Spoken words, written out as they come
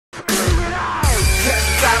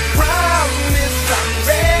'Cause I promise I'm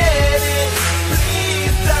ready.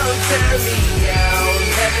 Please don't turn me out.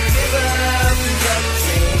 Never give up your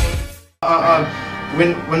dreams.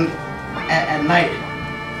 When at night,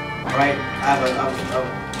 right? I have a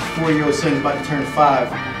 4-year-old son about to turn 5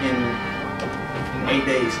 in 8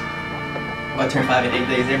 days. About to turn 5 in 8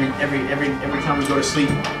 days. Every time we go to sleep,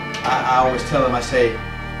 I always tell him, I say,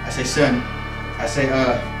 son,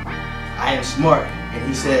 I am smart, and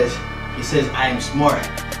he says, I am smart.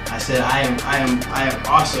 I said, I am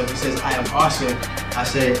awesome. He says, I am awesome. I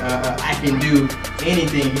said, I can do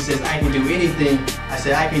anything. He says, I can do anything. I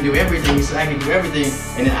said, I can do everything. He said, I can do everything.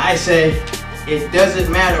 And then I say, it doesn't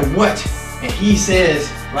matter what. And he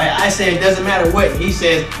says, right? I say, it doesn't matter what. He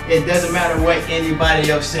says, it doesn't matter what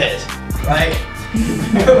anybody else says, right?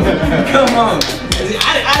 Come on.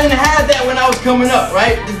 I didn't have that when I was coming up,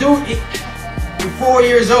 right? The dude, he's 4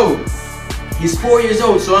 years old. He's 4 years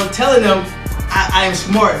old, so I'm telling him, I am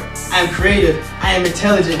smart, I am creative, I am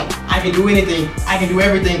intelligent, I can do anything, I can do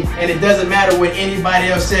everything, and it doesn't matter what anybody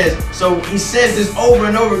else says. So he says this over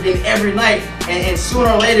and over again every night, and sooner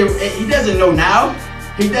or later, he doesn't know now,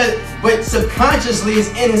 he does, but subconsciously it's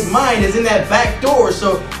in his mind, it's in that back door.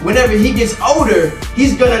 So whenever he gets older,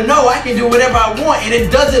 he's gonna know I can do whatever I want, and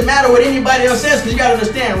it doesn't matter what anybody else says, because you gotta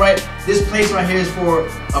understand, right? This place right here is for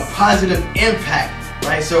a positive impact.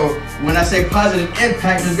 Right, so when I say positive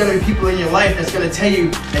impact, there's going to be people in your life that's going to tell you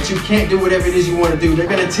that you can't do whatever it is you want to do. They're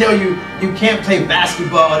going to tell you you can't play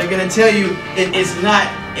basketball. They're going to tell you it's not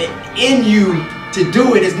in you to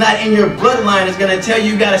do it. It's not in your bloodline. It's going to tell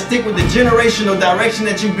you got to stick with the generational direction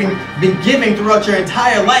that you've been giving throughout your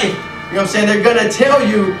entire life. You know what I'm saying? They're going to tell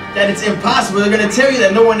you that it's impossible. They're going to tell you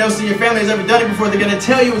that no one else in your family has ever done it before. They're going to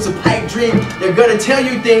tell you it's a pipe dream. They're going to tell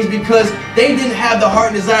you things because they didn't have the heart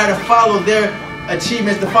and desire to follow their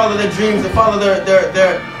achievements, to follow their dreams, to follow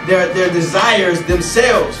their desires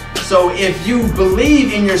themselves. So if you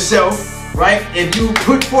believe in yourself, right, if you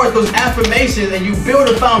put forth those affirmations and you build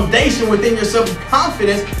a foundation within yourself of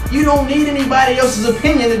confidence, you don't need anybody else's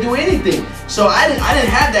opinion to do anything. So I didn't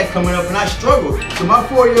have that coming up, and I struggled. So my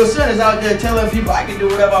 4-year-old son is out there telling people I can do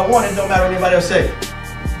whatever I want, it don't matter what anybody else say.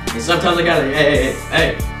 And sometimes I gotta,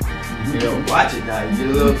 hey. You know, watch it now. You get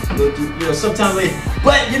a little, you know, sometimes like,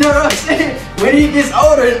 but you know what I'm saying? When he gets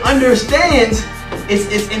older and understands,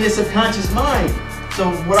 it's in his subconscious mind. So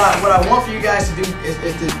what I want for you guys to do is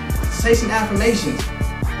to say some affirmations.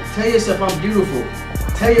 Tell yourself I'm beautiful.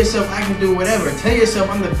 Tell yourself I can do whatever. Tell yourself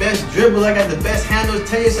I'm the best dribbler, I got the best handles.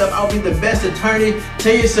 Tell yourself I'll be the best attorney.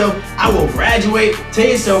 Tell yourself I will graduate. Tell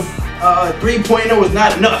yourself 3.0 is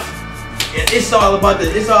not enough. It's all about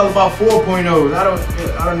 4.0s.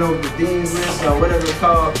 I don't know the dean's list or whatever it's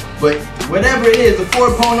called, but whatever it is, the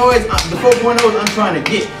 4.0s I'm trying to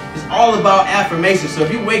get. It's all about affirmations. So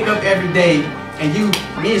if you wake up every day and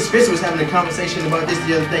me and Spencer was having a conversation about this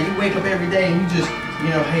the other day. You wake up every day and you just, you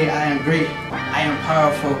know, hey, I am great, I am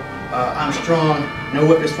powerful, I'm strong, no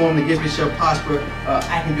weapons formed against me shall prosper,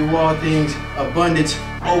 I can do all things, abundance,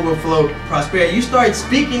 overflow, prosperity. You start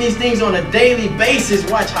speaking these things on a daily basis.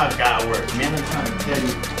 Watch how God works, man.